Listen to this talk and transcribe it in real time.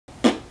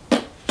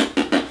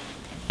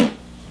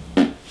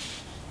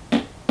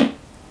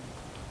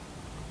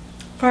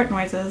fart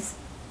noises.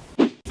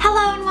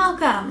 Hello and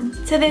welcome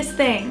to this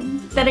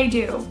thing that I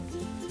do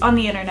on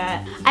the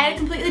internet. I had a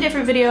completely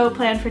different video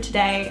planned for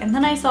today, and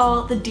then I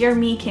saw the Dear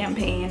Me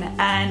campaign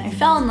and I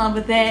fell in love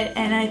with it,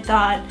 and I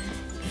thought,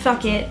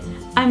 fuck it,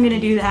 I'm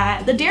gonna do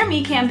that. The Dear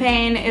Me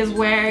campaign is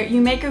where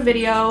you make a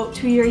video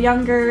to your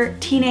younger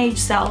teenage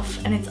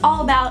self, and it's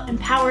all about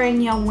empowering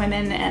young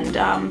women, and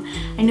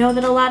I know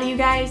that a lot of you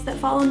guys that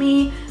follow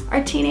me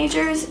are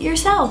teenagers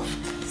yourself,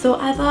 so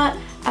I thought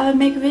I would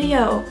make a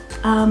video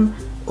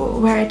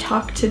where I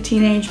talk to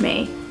teenage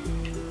me.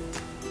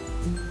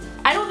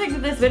 I don't think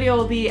that this video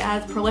will be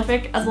as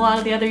prolific as a lot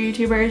of the other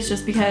YouTubers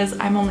just because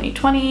I'm only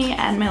 20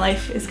 and my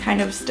life is kind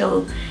of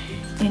still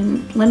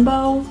in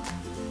limbo. When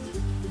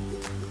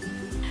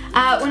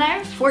I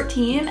was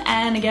 14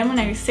 and again when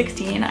I was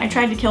 16, I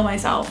tried to kill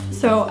myself.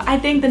 So I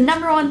think the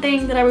 #1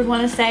 thing that I would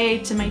want to say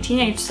to my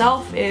teenage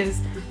self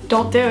is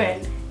don't do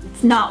it.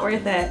 It's not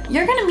worth it.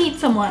 You're gonna meet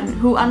someone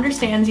who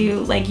understands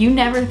you like you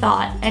never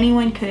thought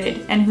anyone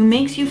could, and who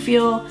makes you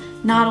feel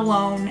not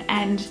alone,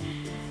 and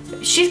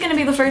she's gonna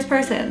be the first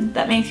person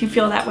that makes you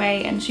feel that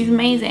way, and she's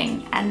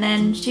amazing, and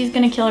then she's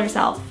gonna kill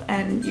herself,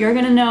 and you're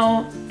gonna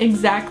know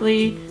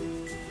exactly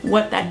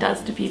what that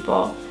does to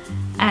people.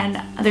 And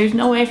there's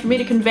no way for me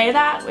to convey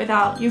that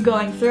without you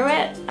going through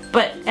it,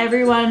 but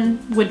everyone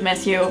would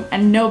miss you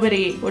and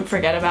nobody would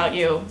forget about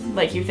you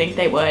like you think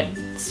they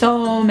would.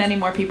 So many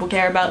more people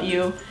care about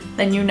you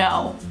than you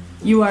know.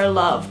 You are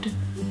loved.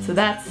 So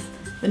that's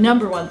the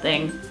 #1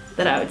 thing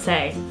that I would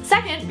say.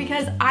 Second,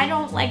 because I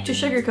don't like to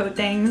sugarcoat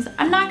things,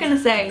 I'm not gonna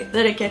say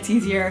that it gets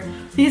easier,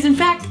 because in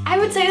fact, I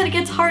would say that it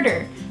gets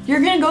harder.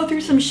 You're gonna go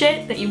through some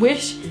shit that you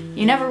wish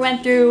you never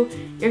went through.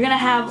 You're gonna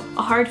have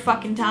a hard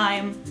fucking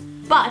time,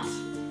 but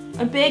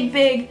a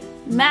big,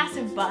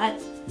 massive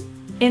but,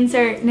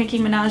 insert Nicki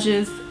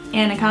Minaj's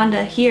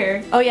Anaconda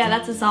here. Oh yeah,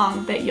 that's a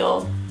song that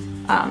you'll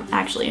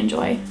actually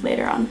enjoy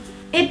later on.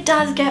 It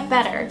does get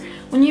better.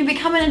 When you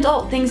become an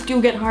adult, things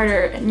do get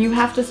harder, and you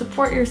have to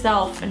support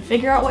yourself and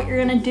figure out what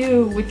you're gonna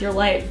do with your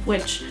life,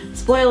 which,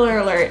 spoiler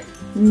alert,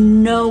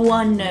 no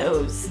one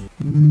knows.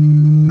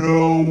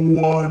 No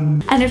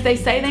one. And if they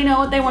say they know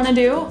what they want to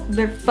do,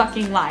 they're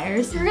fucking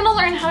liars. You're gonna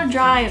learn how to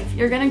drive,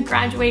 you're gonna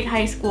graduate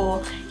high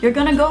school, you're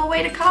gonna go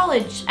away to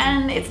college,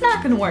 and it's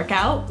not gonna work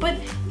out, but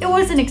it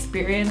was an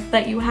experience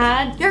that you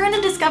had. You're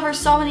gonna discover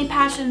so many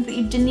passions that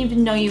you didn't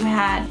even know you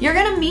had. You're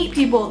gonna meet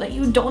people that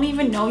you don't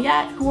even know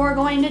yet who are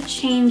going to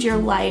change your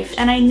life.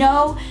 And I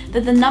know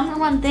that the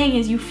 #1 thing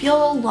is you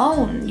feel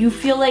alone. You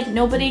feel like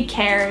nobody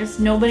cares,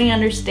 nobody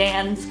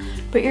understands,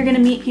 but you're gonna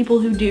meet people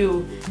who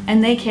do,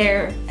 and they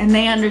care, and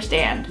they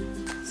understand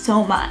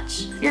so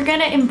much. You're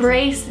gonna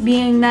embrace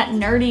being that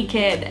nerdy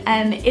kid,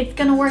 and it's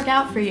gonna work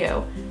out for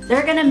you.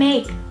 They're gonna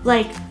make,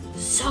 like,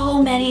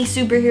 so many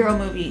superhero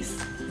movies,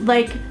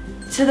 like,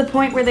 to the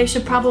point where they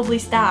should probably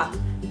stop,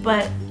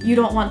 but you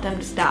don't want them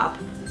to stop.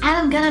 And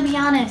I'm gonna be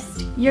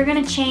honest, you're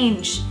gonna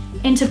change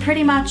into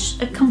pretty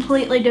much a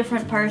completely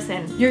different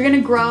person. You're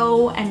gonna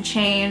grow and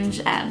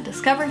change and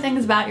discover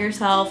things about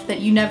yourself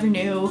that you never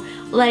knew.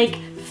 Like,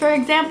 for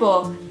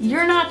example,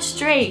 you're not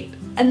straight,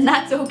 and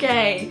that's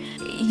okay.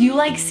 You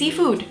like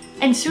seafood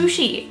and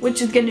sushi,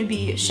 which is gonna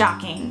be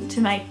shocking to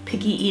my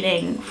picky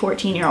eating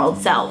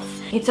 14-year-old self.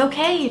 It's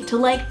okay to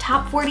like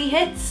top 40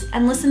 hits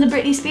and listen to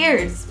Britney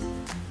Spears.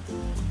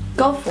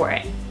 Go for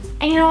it.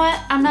 And you know what?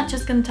 I'm not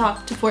just gonna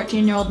talk to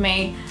 14-year-old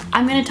me,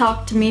 I'm gonna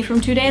talk to me from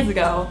 2 days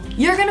ago.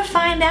 You're gonna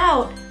find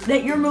out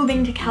that you're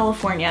moving to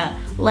California.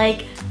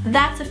 Like,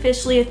 that's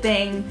officially a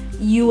thing.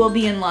 You will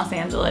be in Los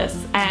Angeles,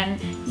 and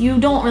you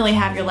don't really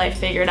have your life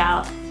figured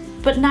out,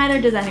 but neither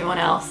does anyone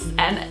else.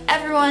 And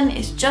everyone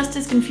is just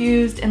as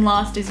confused and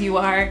lost as you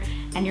are,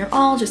 and you're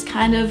all just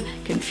kind of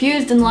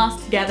confused and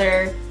lost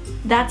together.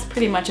 That's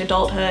pretty much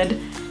adulthood,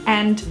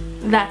 and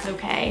that's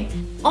okay.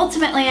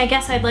 Ultimately, I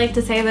guess I'd like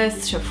to say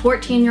this to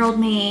 14-year-old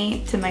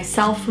me, to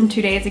myself from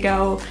 2 days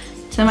ago,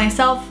 to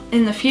myself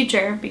in the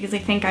future, because I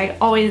think I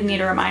always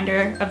need a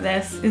reminder of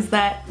this, is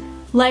that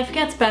life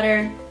gets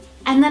better,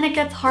 and then it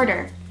gets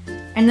harder,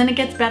 and then it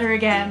gets better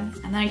again,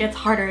 and then it gets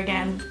harder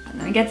again, and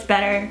then it gets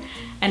better,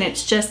 and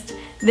it's just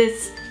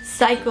this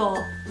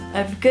cycle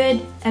of good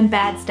and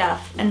bad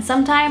stuff, and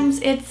sometimes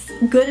it's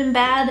good and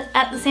bad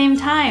at the same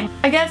time.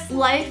 I guess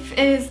life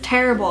is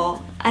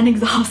terrible and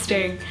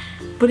exhausting,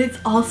 but it's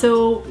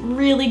also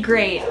really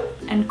great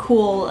and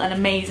cool and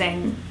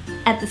amazing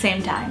at the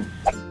same time.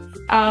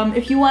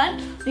 If you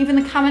want, leave in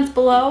the comments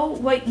below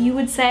what you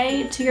would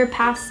say to your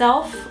past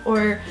self,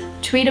 or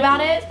tweet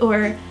about it,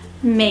 or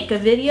make a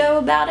video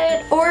about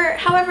it, or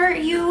however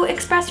you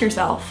express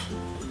yourself.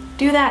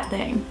 Do that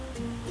thing.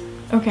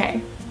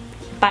 Okay,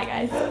 bye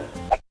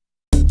guys.